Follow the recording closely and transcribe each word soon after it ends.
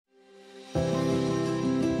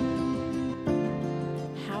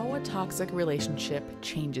toxic relationship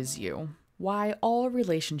changes you. Why all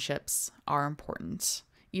relationships are important,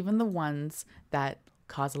 even the ones that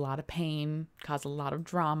cause a lot of pain, cause a lot of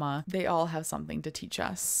drama. They all have something to teach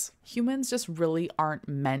us. Humans just really aren't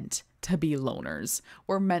meant to be loners.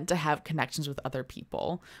 We're meant to have connections with other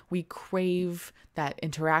people. We crave that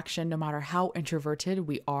interaction no matter how introverted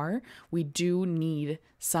we are. We do need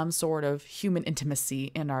some sort of human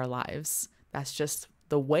intimacy in our lives. That's just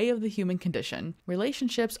the way of the human condition.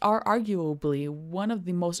 Relationships are arguably one of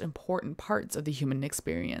the most important parts of the human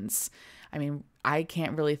experience. I mean, I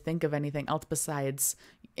can't really think of anything else besides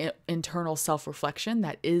internal self-reflection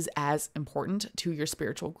that is as important to your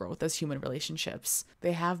spiritual growth as human relationships.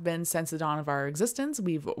 They have been since the dawn of our existence.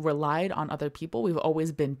 We've relied on other people. We've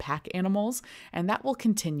always been pack animals, and that will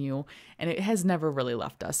continue, and it has never really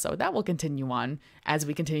left us. So that will continue on as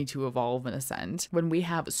we continue to evolve and ascend. When we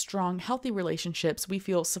have strong, healthy relationships, we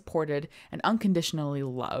feel supported and unconditionally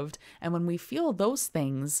loved. And when we feel those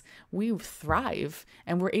things, we thrive,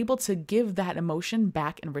 and we're able to give that emotion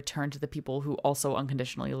back in return to the people who also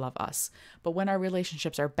unconditionally love us. But when our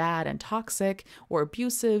relationships are bad and toxic or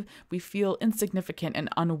abusive, we feel insignificant and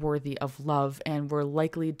unworthy of love, and we're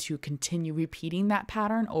likely to continue repeating that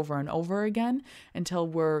pattern over and over again until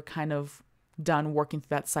we're kind of done working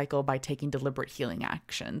through that cycle by taking deliberate healing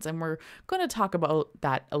actions. And we're going to talk about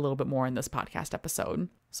that a little bit more in this podcast episode.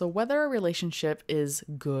 So whether a relationship is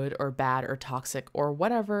good or bad or toxic or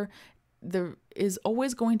whatever, there is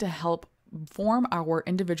always going to help form our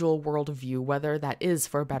individual worldview, whether that is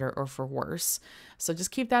for better or for worse. So just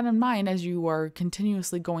keep that in mind as you are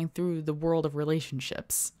continuously going through the world of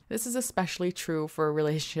relationships. This is especially true for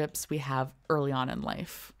relationships we have early on in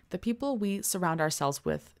life. The people we surround ourselves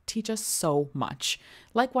with teach us so much.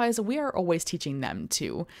 Likewise, we are always teaching them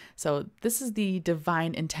too. So this is the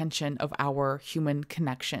divine intention of our human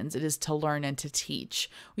connections. It is to learn and to teach.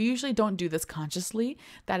 We usually don't do this consciously.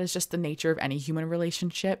 That is just the nature of any human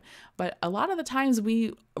relationship. But a lot of the times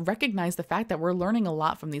we recognize the fact that we're learning a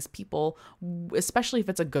lot from these people, especially if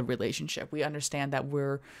it's a good relationship. We understand that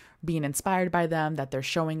we're being inspired by them, that they're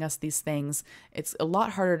showing us these things. It's a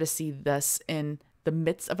lot harder to see this in the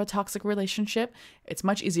midst of a toxic relationship. It's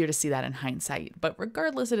much easier to see that in hindsight, but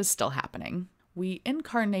regardless, it is still happening. We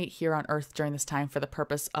incarnate here on Earth during this time for the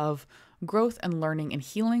purpose of growth and learning and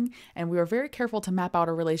healing, and we are very careful to map out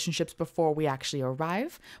our relationships before we actually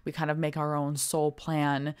arrive. We kind of make our own soul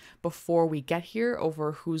plan before we get here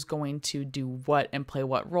over who's going to do what and play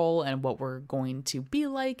what role and what we're going to be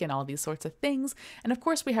like and all these sorts of things. And of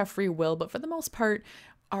course, we have free will, but for the most part,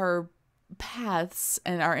 our paths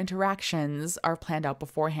and our interactions are planned out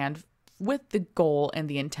beforehand with the goal and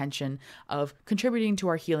the intention of contributing to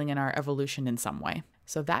our healing and our evolution in some way.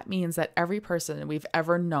 So that means that every person we've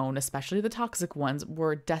ever known, especially the toxic ones,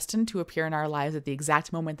 were destined to appear in our lives at the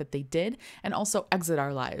exact moment that they did, and also exit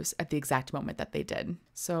our lives at the exact moment that they did.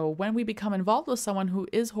 So when we become involved with someone who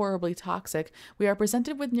is horribly toxic, we are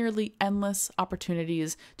presented with nearly endless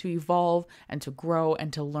opportunities to evolve and to grow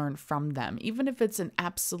and to learn from them. Even if it's an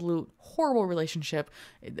absolute horrible relationship,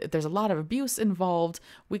 there's a lot of abuse involved,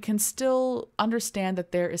 we can still understand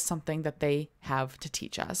that there is something that they have to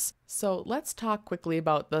teach us. So let's talk quickly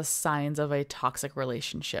about the signs of a toxic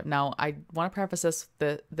relationship. Now, I want to preface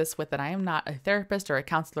this with that I am not a therapist or a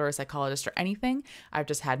counselor or a psychologist or anything. I've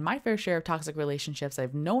just had my fair share of toxic relationships.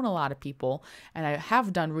 I've known a lot of people, and I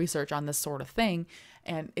have done research on this sort of thing.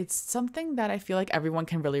 And it's something that I feel like everyone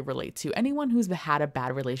can really relate to. Anyone who's had a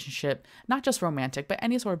bad relationship, not just romantic, but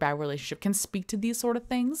any sort of bad relationship, can speak to these sort of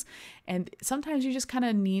things. And sometimes you just kind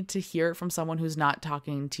of need to hear it from someone who's not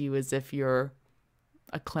talking to you as if you're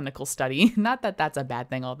a clinical study. Not that that's a bad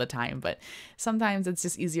thing all the time, but sometimes it's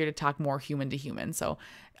just easier to talk more human to human. So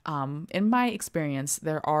in my experience,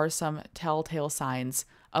 there are some telltale signs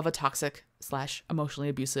of a toxic / emotionally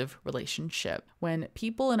abusive relationship. When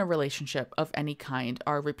people in a relationship of any kind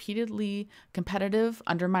are repeatedly competitive,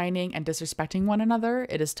 undermining, and disrespecting one another,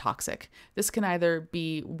 it is toxic. This can either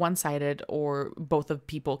be one-sided or both of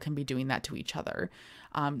people can be doing that to each other.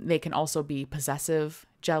 They can also be possessive,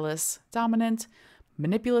 jealous, dominant,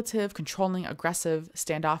 manipulative, controlling, aggressive,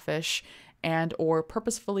 standoffish, and or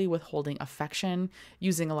purposefully withholding affection,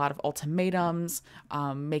 using a lot of ultimatums,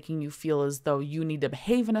 making you feel as though you need to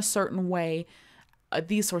behave in a certain way,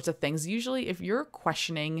 these sorts of things. Usually if you're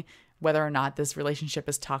questioning whether or not this relationship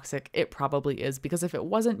is toxic. It probably is, because if it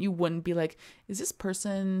wasn't, you wouldn't be like, is this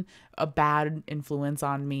person a bad influence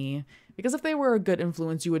on me? Because if they were a good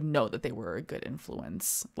influence, you would know that they were a good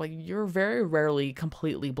influence. Like, you're very rarely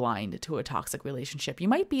completely blind to a toxic relationship. You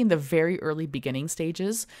might be in the very early beginning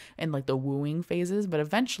stages and like the wooing phases, but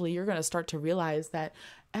eventually you're going to start to realize that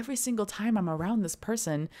every single time I'm around this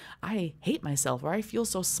person, I hate myself, or I feel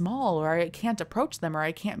so small, or I can't approach them, or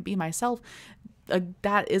I can't be myself.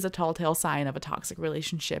 That is a tall tale sign of a toxic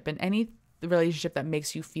relationship. And any relationship that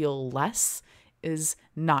makes you feel less is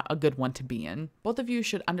not a good one to be in. Both of you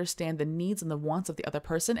should understand the needs and the wants of the other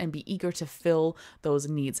person and be eager to fill those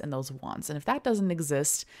needs and those wants. And if that doesn't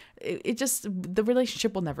exist, the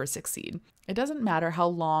relationship will never succeed. It doesn't matter how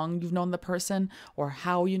long you've known the person or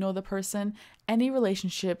how you know the person. Any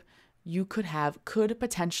relationship you could have could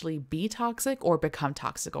potentially be toxic or become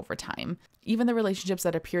toxic over time. Even the relationships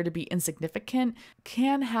that appear to be insignificant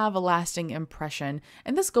can have a lasting impression.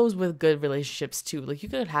 And this goes with good relationships too. Like, you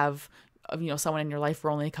could have someone in your life for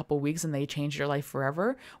only a couple of weeks and they change your life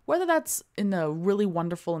forever, whether that's in a really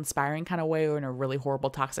wonderful, inspiring kind of way or in a really horrible,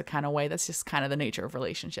 toxic kind of way. That's just kind of the nature of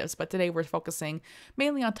relationships. But today we're focusing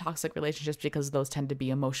mainly on toxic relationships because those tend to be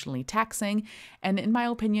emotionally taxing. And in my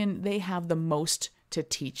opinion, they have the most to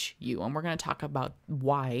teach you. And we're going to talk about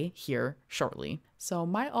why here shortly. So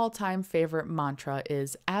my all-time favorite mantra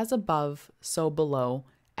is as above, so below,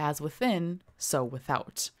 as within, so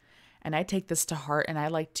without. And I take this to heart, and I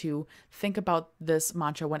like to think about this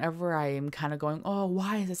mantra whenever I am kind of going, oh,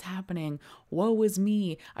 why is this happening? Woe is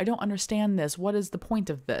me. I don't understand this. What is the point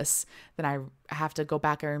of this? Then I have to go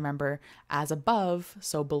back and remember as above,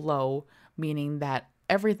 so below, meaning that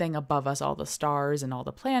everything above us, all the stars and all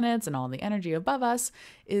the planets and all the energy above us,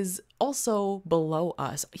 is also below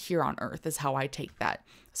us here on Earth, is how I take that.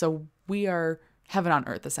 So we are heaven on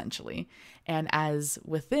earth, essentially. And as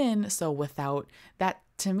within, so without, that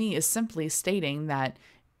to me is simply stating that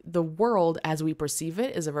the world as we perceive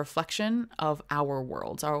it is a reflection of our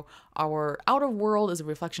world. So our outer world is a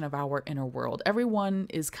reflection of our inner world. Everyone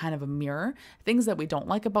is kind of a mirror. Things that we don't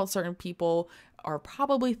like about certain people are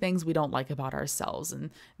probably things we don't like about ourselves. And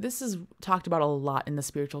this is talked about a lot in the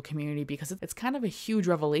spiritual community because it's kind of a huge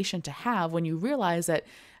revelation to have when you realize that,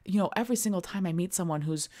 every single time I meet someone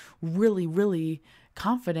who's really, really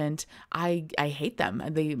confident, I hate them.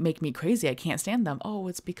 They make me crazy. I can't stand them. Oh,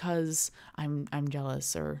 it's because I'm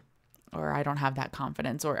jealous or I don't have that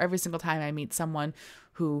confidence. Or every single time I meet someone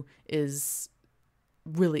who is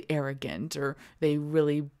really arrogant or they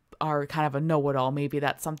really are kind of a know-it-all, maybe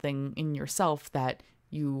that's something in yourself that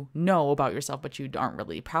you know about yourself but you aren't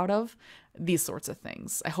really proud of. These sorts of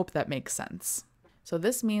things. I hope that makes sense. So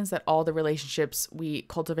this means that all the relationships we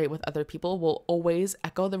cultivate with other people will always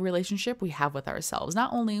echo the relationship we have with ourselves,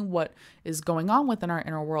 not only what is going on within our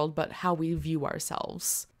inner world, but how we view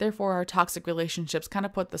ourselves. Therefore, our toxic relationships kind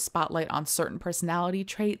of put the spotlight on certain personality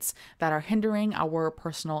traits that are hindering our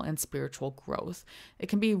personal and spiritual growth. It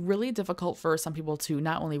can be really difficult for some people to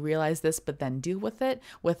not only realize this, but then deal with it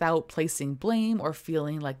without placing blame or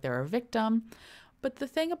feeling like they're a victim. But the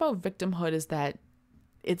thing about victimhood is that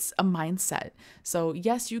it's a mindset. So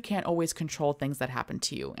yes, you can't always control things that happen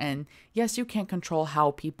to you. And yes, you can't control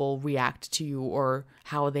how people react to you or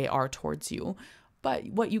how they are towards you. But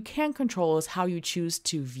what you can control is how you choose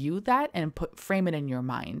to view that and frame it in your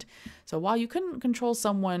mind. So while you couldn't control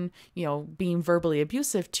someone, being verbally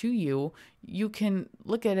abusive to you, you can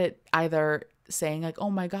look at it either saying like,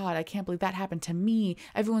 oh my God, I can't believe that happened to me.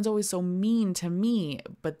 Everyone's always so mean to me.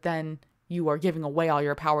 But then you are giving away all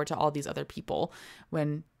your power to all these other people,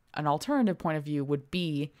 when an alternative point of view would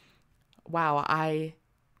be, wow, I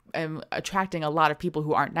am attracting a lot of people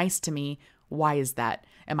who aren't nice to me. Why is that?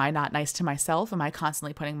 Am I not nice to myself? Am I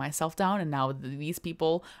constantly putting myself down? And now these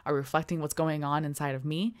people are reflecting what's going on inside of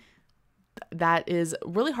me. That is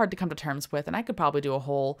really hard to come to terms with. And I could probably do a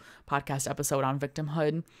whole podcast episode on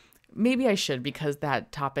victimhood. Maybe I should, because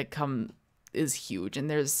that topic is huge. And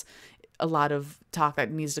there's a lot of talk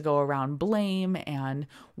that needs to go around blame and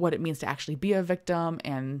what it means to actually be a victim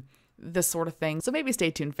and this sort of thing. So maybe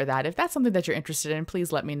stay tuned for that. If that's something that you're interested in,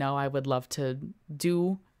 please let me know. I would love to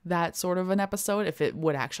do that sort of an episode if it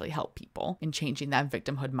would actually help people in changing that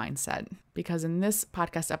victimhood mindset. Because in this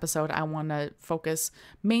podcast episode, I want to focus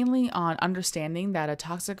mainly on understanding that a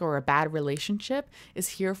toxic or a bad relationship is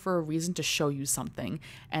here for a reason to show you something.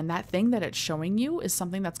 And that thing that it's showing you is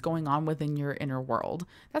something that's going on within your inner world.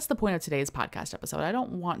 That's the point of today's podcast episode. I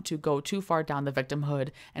don't want to go too far down the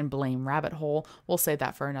victimhood and blame rabbit hole. We'll save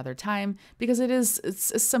that for another time because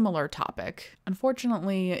it's a similar topic.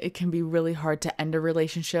 Unfortunately, it can be really hard to end a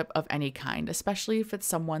relationship relationship of any kind, especially if it's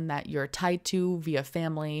someone that you're tied to via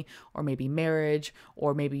family or maybe marriage,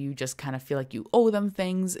 or maybe you just kind of feel like you owe them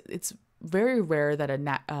things. It's very rare that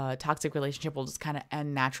a toxic relationship will just kind of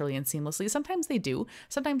end naturally and seamlessly. Sometimes they do.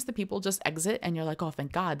 Sometimes the people just exit and you're like, oh,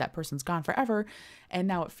 thank God that person's gone forever. And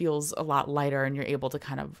now it feels a lot lighter and you're able to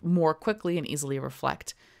kind of more quickly and easily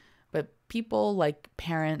reflect. But people like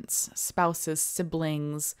parents, spouses,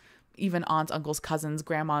 siblings, even aunts, uncles, cousins,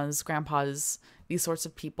 grandmas, grandpas, these sorts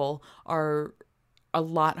of people are a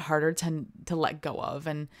lot harder to let go of.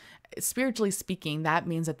 And spiritually speaking, that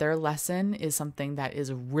means that their lesson is something that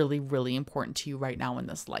is really, really important to you right now in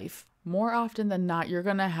this life. More often than not, you're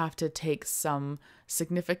going to have to take some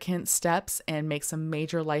significant steps and make some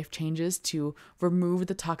major life changes to remove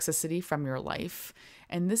the toxicity from your life.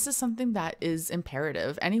 And this is something that is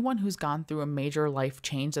imperative. Anyone who's gone through a major life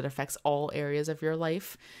change that affects all areas of your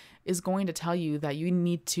life is going to tell you that you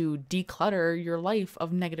need to declutter your life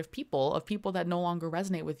of negative people, of people that no longer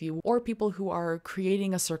resonate with you, or people who are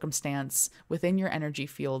creating a circumstance within your energy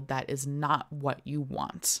field that is not what you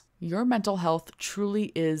want. Your mental health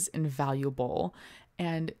truly is invaluable.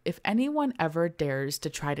 And if anyone ever dares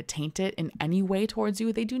to try to taint it in any way towards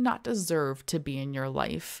you, they do not deserve to be in your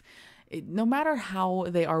life. No matter how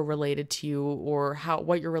they are related to you or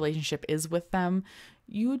what your relationship is with them,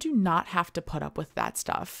 you do not have to put up with that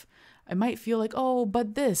stuff. It might feel like, oh,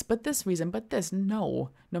 but this reason, but this. No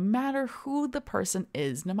matter who the person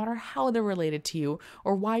is, no matter how they're related to you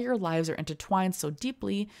or why your lives are intertwined so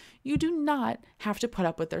deeply, you do not have to put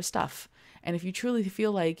up with their stuff. And if you truly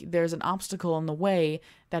feel like there's an obstacle in the way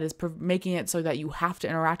that is making it so that you have to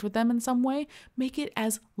interact with them in some way, make it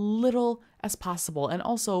as little as possible, and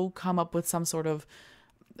also come up with some sort of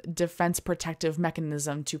defense protective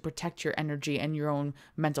mechanism to protect your energy and your own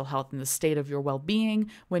mental health and the state of your well-being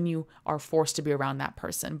when you are forced to be around that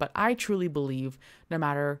person. But I truly believe no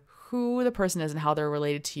matter who the person is and how they're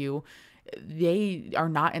related to you, they are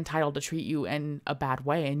not entitled to treat you in a bad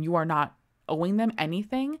way, and you are not owing them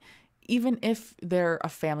anything, even if they're a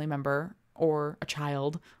family member or a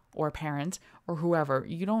child or a parent or whoever.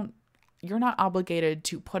 You're not obligated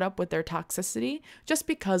to put up with their toxicity just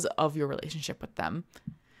because of your relationship with them.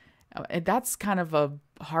 That's kind of a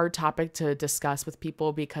hard topic to discuss with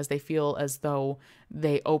people because they feel as though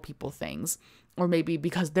they owe people things, or maybe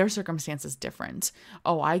because their circumstance is different.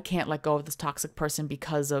 Oh, I can't let go of this toxic person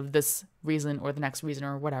because of this reason or the next reason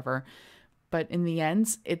or whatever. But in the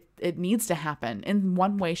end, it needs to happen in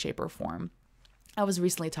one way, shape, or form. I was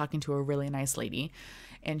recently talking to a really nice lady,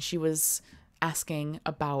 and she was asking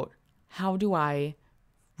about, how do I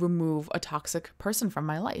remove a toxic person from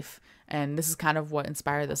my life? And this is kind of what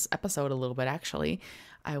inspired this episode a little bit, actually.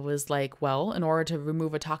 I was like, well, in order to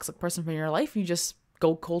remove a toxic person from your life, you just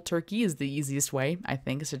go cold turkey is the easiest way, I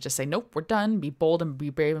think, is to just say, nope, we're done, be bold and be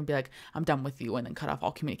brave and be like, I'm done with you, and then cut off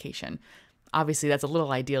all communication. Obviously, that's a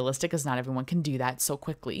little idealistic because not everyone can do that so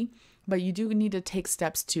quickly, but you do need to take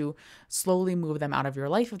steps to slowly move them out of your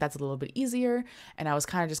life if that's a little bit easier. And I was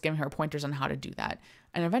kind of just giving her pointers on how to do that.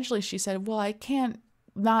 And eventually she said, well, I can't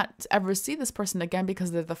not ever see this person again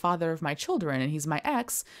because they're the father of my children and he's my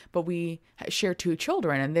ex, but we share 2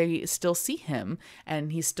 children and they still see him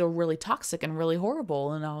and he's still really toxic and really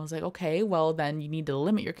horrible. And I was like, okay, well then you need to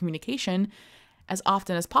limit your communication as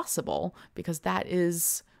often as possible because that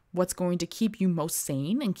is what's going to keep you most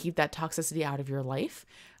sane and keep that toxicity out of your life.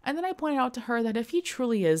 And then I pointed out to her that if he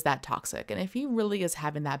truly is that toxic and if he really is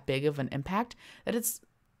having that big of an impact, that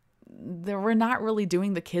we're not really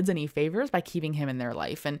doing the kids any favors by keeping him in their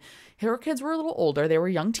life. And her kids were a little older. They were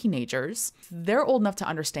young teenagers. They're old enough to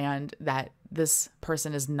understand that this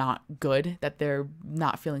person is not good, that they're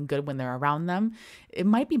not feeling good when they're around them. It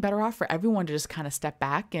might be better off for everyone to just kind of step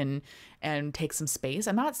back and take some space.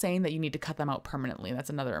 I'm not saying that you need to cut them out permanently. That's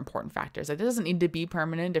another important factor. So it doesn't need to be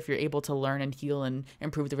permanent if you're able to learn and heal and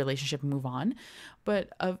improve the relationship and move on. But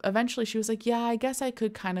eventually she was like, yeah, I guess I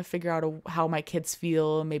could kind of figure out how my kids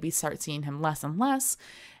feel, maybe start seeing him less and less.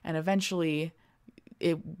 And eventually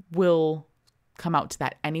it will come out to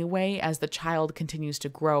that anyway. As the child continues to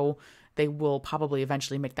grow, they will probably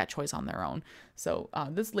eventually make that choice on their own. So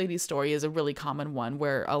this lady's story is a really common one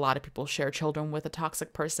where a lot of people share children with a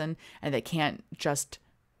toxic person and they can't just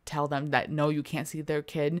tell them that, no, you can't see their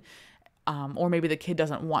kid. Or maybe the kid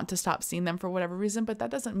doesn't want to stop seeing them for whatever reason, but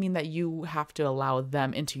that doesn't mean that you have to allow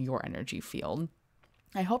them into your energy field.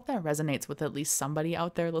 I hope that resonates with at least somebody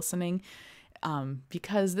out there listening.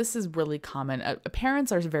 Because this is really common.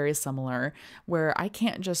 Parents are very similar, where I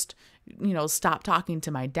can't just, stop talking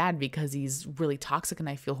to my dad because he's really toxic and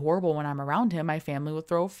I feel horrible when I'm around him. My family will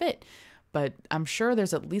throw a fit. But I'm sure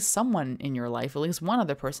there's at least someone in your life, at least one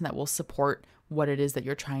other person that will support what it is that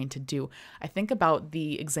you're trying to do. I think about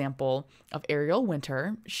the example of Ariel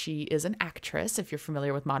Winter. She is an actress. If you're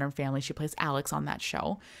familiar with Modern Family, she plays Alex on that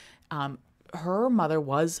show. Her mother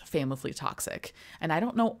was famously toxic. And I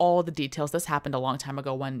don't know all the details. This happened a long time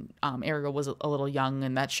ago when Ariel was a little young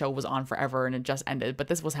and that show was on forever and it just ended. But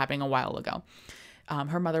this was happening a while ago.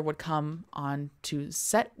 Her mother would come on to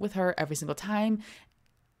set with her every single time,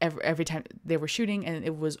 every time they were shooting. And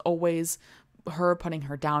it was always her putting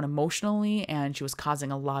her down emotionally, and she was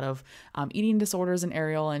causing a lot of eating disorders in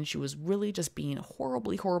Ariel, and she was really just being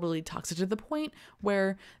horribly toxic to the point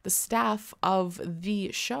where the staff of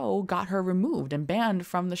the show got her removed and banned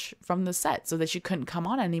from the set so that she couldn't come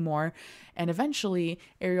on anymore. And eventually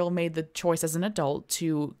Ariel made the choice as an adult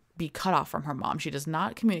to be cut off from her mom. She does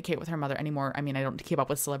not communicate with her mother anymore. I mean, I don't keep up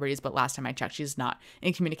with celebrities, but last time I checked, she's not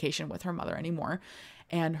in communication with her mother anymore.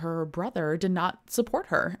 And her brother did not support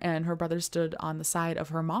her. And her brother stood on the side of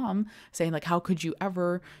her mom saying, like, how could you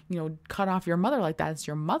ever, cut off your mother like that? It's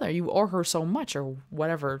your mother. You owe her so much, or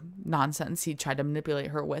whatever nonsense he tried to manipulate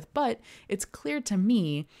her with. But it's clear to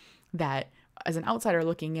me that as an outsider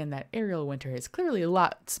looking in, that Ariel Winter is clearly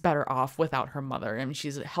lots better off without her mother. I mean,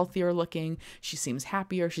 she's healthier looking. She seems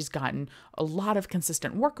happier. She's gotten a lot of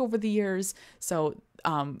consistent work over the years. So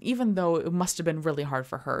even though it must have been really hard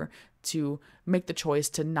for her to make the choice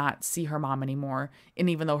to not see her mom anymore, and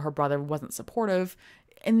even though her brother wasn't supportive,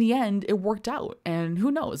 in the end, it worked out. And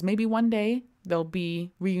who knows, maybe one day they'll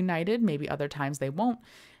be reunited. Maybe other times they won't.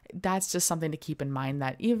 That's just something to keep in mind,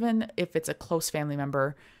 that even if it's a close family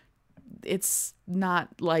member, it's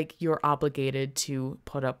not like you're obligated to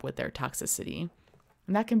put up with their toxicity.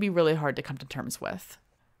 And that can be really hard to come to terms with.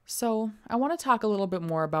 So I want to talk a little bit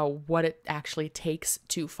more about what it actually takes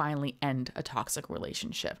to finally end a toxic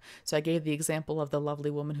relationship. So I gave the example of the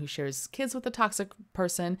lovely woman who shares kids with a toxic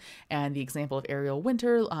person, and the example of Ariel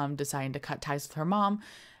Winter deciding to cut ties with her mom.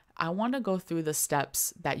 I want to go through the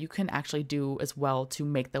steps that you can actually do as well to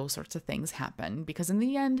make those sorts of things happen, because in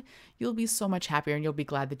the end, you'll be so much happier and you'll be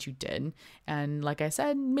glad that you did. And like I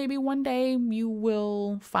said, maybe one day you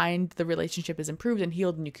will find the relationship is improved and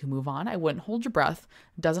healed and you can move on. I wouldn't hold your breath.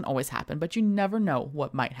 It doesn't always happen, but you never know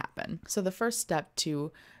what might happen. So the first step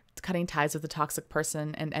to cutting ties with a toxic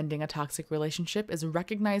person and ending a toxic relationship is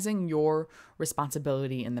recognizing your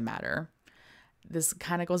responsibility in the matter. This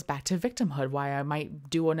kind of goes back to victimhood, why I might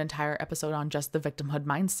do an entire episode on just the victimhood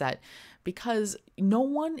mindset, because no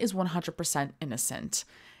one is 100% innocent.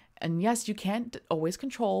 And yes, you can't always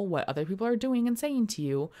control what other people are doing and saying to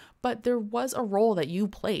you, but there was a role that you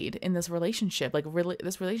played in this relationship. Like, really,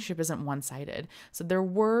 this relationship isn't one-sided. So there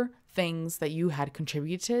were things that you had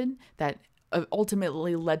contributed that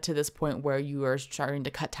ultimately led to this point where you are starting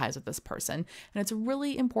to cut ties with this person. And it's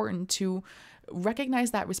really important to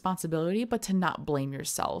recognize that responsibility, but to not blame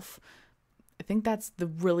yourself. I think that's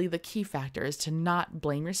really the key factor, is to not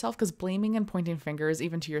blame yourself, because blaming and pointing fingers,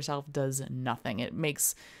 even to yourself, does nothing. It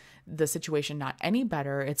makes the situation not any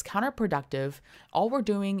better. It's counterproductive. All we're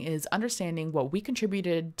doing is understanding what we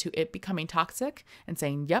contributed to it becoming toxic and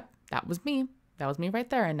saying, yep, that was me. That was me right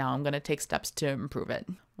there, and now I'm going to take steps to improve it.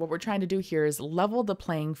 What we're trying to do here is level the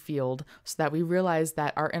playing field so that we realize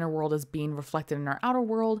that our inner world is being reflected in our outer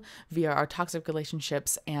world via our toxic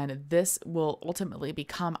relationships, and this will ultimately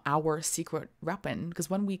become our secret weapon, because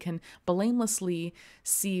when we can blamelessly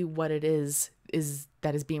see what it is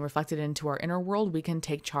that is being reflected into our inner world, we can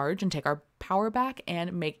take charge and take our power back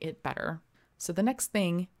and make it better. So the next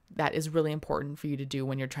thing that is really important for you to do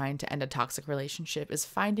when you're trying to end a toxic relationship is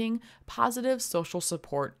finding positive social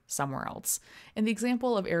support somewhere else. In the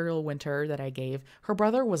example of Ariel Winter that I gave, her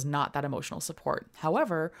brother was not that emotional support.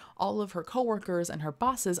 However, all of her coworkers and her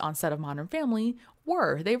bosses on set of Modern Family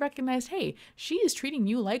were. They recognized, hey, she is treating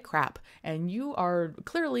you like crap, and you are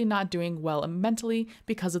clearly not doing well mentally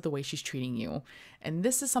because of the way she's treating you. And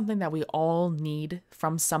this is something that we all need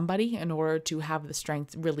from somebody in order to have the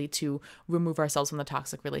strength really to remove ourselves from the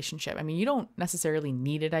toxic relationship. I mean, you don't necessarily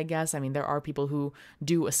need it, I guess. I mean, there are people who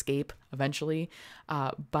do escape eventually,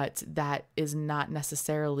 but that is not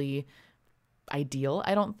necessarily ideal,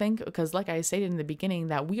 I don't think, because like I stated in the beginning,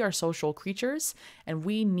 that we are social creatures and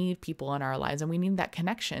we need people in our lives and we need that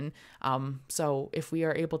connection. So if we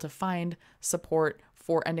are able to find support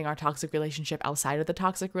for ending our toxic relationship outside of the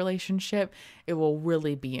toxic relationship, it will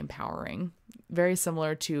really be empowering. Very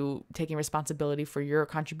similar to taking responsibility for your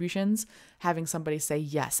contributions, having somebody say,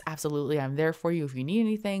 yes, absolutely, I'm there for you. If you need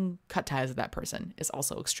anything, cut ties with that person is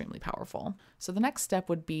also extremely powerful. So the next step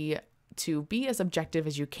would be to be as objective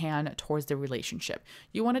as you can towards the relationship.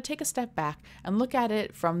 You want to take a step back and look at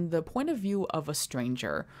it from the point of view of a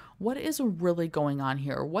stranger. What is really going on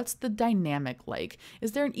here? What's the dynamic like?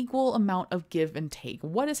 Is there an equal amount of give and take?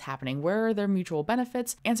 What is happening? Where are there mutual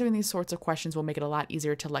benefits? Answering these sorts of questions will make it a lot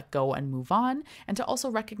easier to let go and move on, and to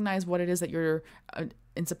also recognize what it is that you're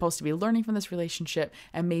supposed to be learning from this relationship,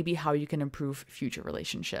 and maybe how you can improve future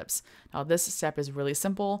relationships. Now, this step is really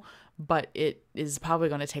simple, but it is probably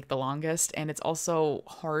going to take the longest, and it's also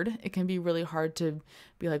hard. It can be really hard to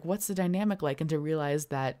be like, what's the dynamic like? And to realize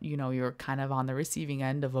that, you're kind of on the receiving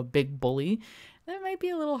end of a big bully. That might be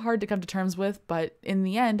a little hard to come to terms with, but in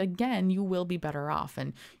the end, again, you will be better off,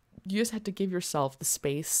 and you just have to give yourself the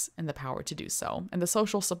space and the power to do so. And the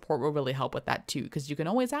social support will really help with that too, because you can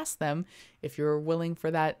always ask them, if you're willing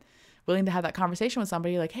to have that conversation with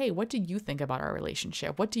somebody, like, hey, what do you think about our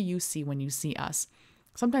relationship? What do you see when you see us?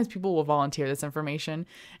 Sometimes people will volunteer this information.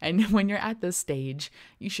 And when you're at this stage,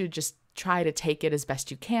 you should just try to take it as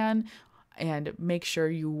best you can and make sure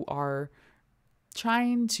you are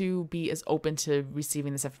trying to be as open to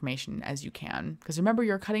receiving this information as you can. Because remember,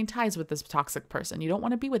 you're cutting ties with this toxic person. You don't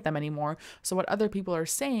want to be with them anymore. So what other people are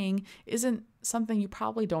saying isn't something you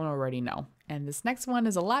probably don't already know. And this next one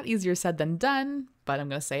is a lot easier said than done, but I'm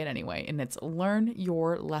going to say it anyway. And it's learn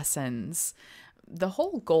your lessons. The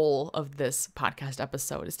whole goal of this podcast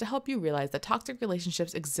episode is to help you realize that toxic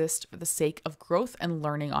relationships exist for the sake of growth and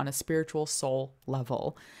learning on a spiritual soul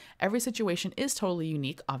level. Every situation is totally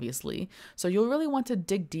unique, obviously, so you'll really want to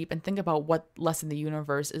dig deep and think about what lesson the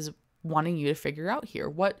universe is wanting you to figure out here.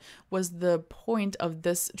 What was the point of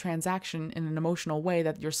this transaction in an emotional way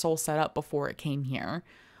that your soul set up before it came here?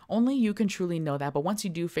 Only you can truly know that, but once you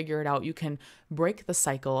do figure it out, you can break the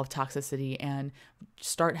cycle of toxicity and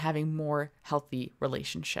start having more healthy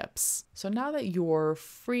relationships. So now that you're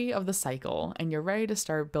free of the cycle and you're ready to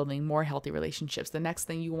start building more healthy relationships, the next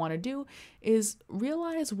thing you want to do is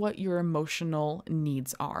realize what your emotional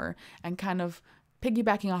needs are, and kind of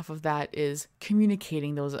piggybacking off of that is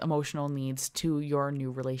communicating those emotional needs to your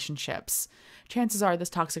new relationships. Chances are this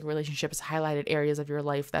toxic relationship has highlighted areas of your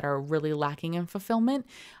life that are really lacking in fulfillment,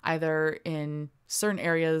 either in certain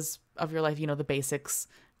areas of your life, the basics,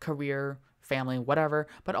 career, family, whatever,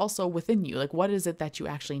 but also within you. Like, what is it that you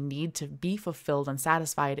actually need to be fulfilled and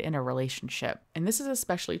satisfied in a relationship? And this is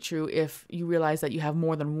especially true if you realize that you have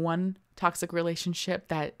more than one toxic relationship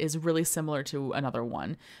that is really similar to another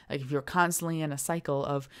one. Like, if you're constantly in a cycle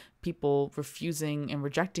of people refusing and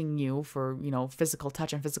rejecting you for, physical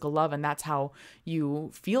touch and physical love, and that's how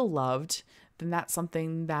you feel loved, then that's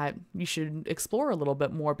something that you should explore a little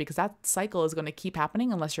bit more, because that cycle is going to keep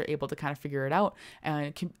happening unless you're able to kind of figure it out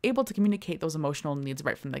and able to communicate those emotional needs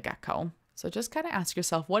right from the get-go. So just kind of ask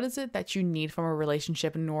yourself, what is it that you need from a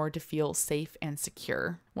relationship in order to feel safe and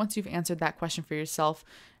secure? Once you've answered that question for yourself,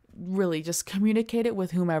 really just communicate it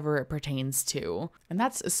with whomever it pertains to. And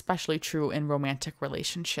that's especially true in romantic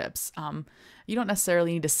relationships. You don't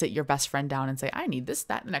necessarily need to sit your best friend down and say, I need this,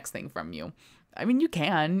 that, next thing from you. I mean, you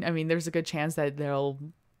can. I mean, there's a good chance that they'll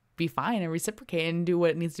be fine and reciprocate and do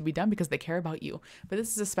what needs to be done because they care about you. But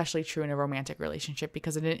this is especially true in a romantic relationship,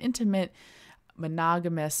 because in an intimate,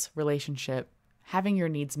 monogamous relationship, having your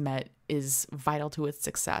needs met is vital to its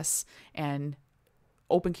success. And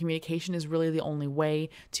open communication is really the only way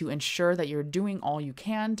to ensure that you're doing all you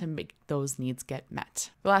can to make those needs get met.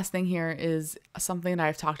 The last thing here is something that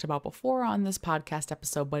I've talked about before on this podcast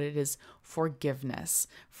episode, but it is forgiveness.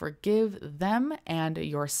 Forgive them and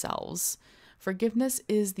yourselves. Forgiveness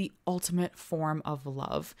is the ultimate form of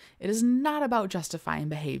love. It is not about justifying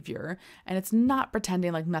behavior, and it's not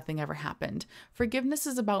pretending like nothing ever happened. Forgiveness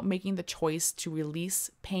is about making the choice to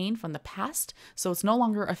release pain from the past so it's no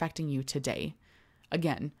longer affecting you today.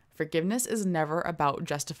 Again, forgiveness is never about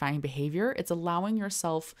justifying behavior. It's allowing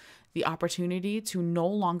yourself the opportunity to no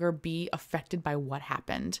longer be affected by what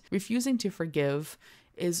happened. Refusing to forgive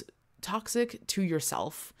is toxic to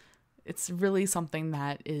yourself. It's really something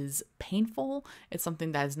that is painful. It's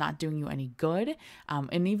something that is not doing you any good.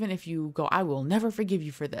 And even if you go, I will never forgive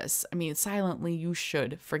you for this, I mean, silently you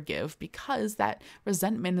should forgive, because that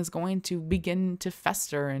resentment is going to begin to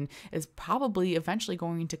fester and is probably eventually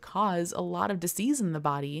going to cause a lot of disease in the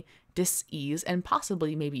body, dis-ease, and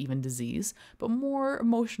possibly maybe even disease, but more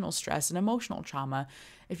emotional stress and emotional trauma.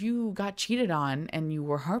 If you got cheated on and you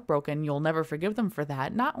were heartbroken, you'll never forgive them for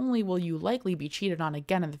that. Not only will you likely be cheated on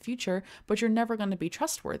again in the future, but you're never going to be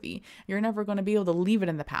trustworthy. You're never going to be able to leave it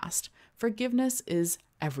in the past. Forgiveness is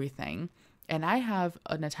everything. And I have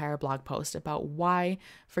an entire blog post about why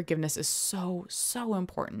forgiveness is so, so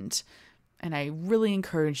important. And I really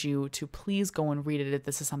encourage you to please go and read it if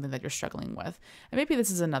this is something that you're struggling with. And maybe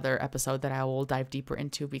this is another episode that I will dive deeper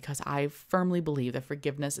into, because I firmly believe that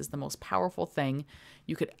forgiveness is the most powerful thing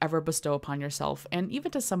you could ever bestow upon yourself, and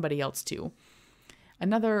even to somebody else too.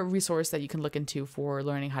 Another resource that you can look into for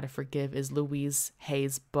learning how to forgive is Louise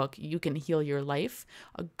Hay's book, You Can Heal Your Life.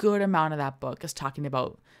 A good amount of that book is talking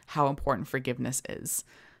about how important forgiveness is.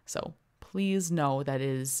 So please know that it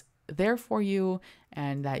is there for you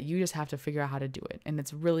and that you just have to figure out how to do it. And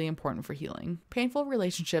it's really important for healing. Painful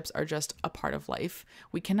relationships are just a part of life.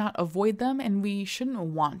 We cannot avoid them, and we shouldn't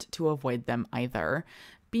want to avoid them either.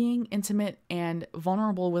 Being intimate and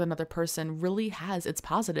vulnerable with another person really has its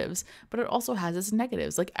positives, but it also has its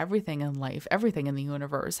negatives. Like everything in life, everything in the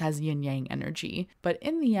universe has yin-yang energy. But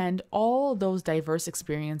in the end, all those diverse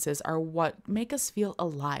experiences are what make us feel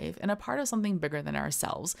alive and a part of something bigger than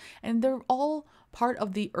ourselves. And they're all part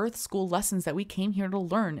of the Earth School lessons that we came here to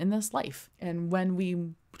learn in this life. And when we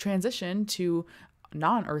transition to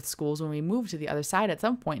non-Earth schools, when we move to the other side at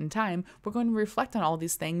some point in time, we're going to reflect on all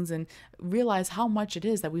these things and realize how much it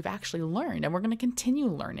is that we've actually learned, and we're going to continue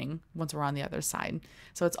learning once we're on the other side.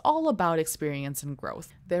 So it's all about experience and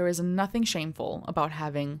growth. There is nothing shameful about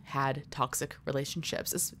having had toxic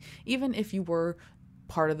relationships, even if you were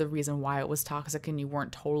part of the reason why it was toxic and you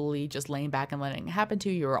weren't totally just laying back and letting it happen to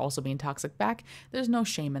you. You were also being toxic back. There's no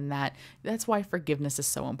shame in that. That's why forgiveness is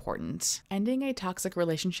so important. Ending a toxic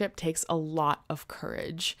relationship takes a lot of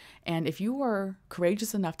courage. And if you are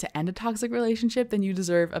courageous enough to end a toxic relationship, then you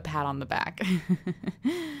deserve a pat on the back.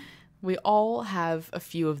 We all have a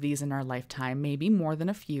few of these in our lifetime, maybe more than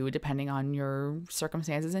a few, depending on your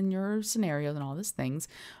circumstances and your scenarios and all these things.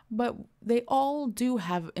 But they all do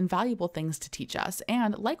have invaluable things to teach us.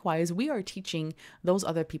 And likewise, we are teaching those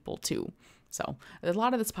other people too. So a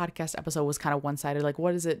lot of this podcast episode was kind of one-sided. Like,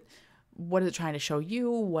 what is it trying to show you?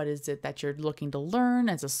 What is it that you're looking to learn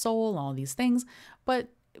as a soul and all these things? But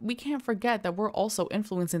we can't forget that we're also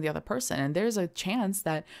influencing the other person. And there's a chance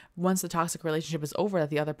that once the toxic relationship is over, that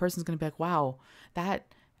the other person's going to be like, wow, that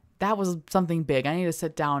was something big. I need to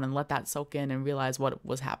sit down and let that soak in and realize what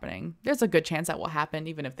was happening. There's a good chance that will happen,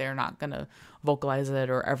 even if they're not going to vocalize it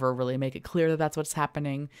or ever really make it clear that that's what's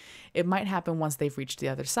happening. It might happen once they've reached the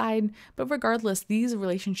other side. But regardless, these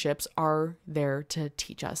relationships are there to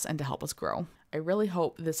teach us and to help us grow. I really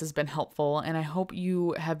hope this has been helpful, and I hope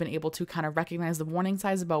you have been able to kind of recognize the warning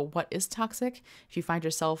signs about what is toxic. If you find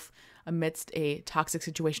yourself amidst a toxic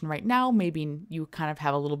situation right now, maybe you kind of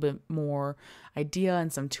have a little bit more idea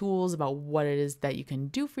and some tools about what it is that you can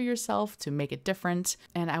do for yourself to make it different.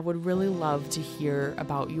 And I would really love to hear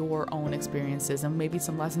about your own experiences and maybe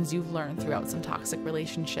some lessons you've learned throughout some toxic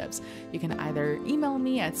relationships. You can either email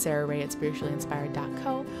me at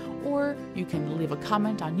sararae@spirituallyinspired.co, or you can leave a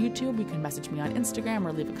comment on YouTube. You can message me on Instagram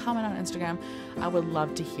or leave a comment on Instagram. I would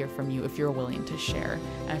love to hear from you if you're willing to share.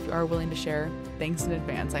 And if you are willing to share, thanks in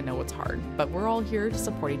advance. I know it's hard, but we're all here to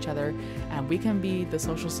support each other, and we can be the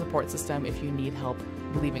social support system if you need help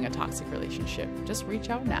leaving a toxic relationship. Just reach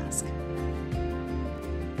out and ask.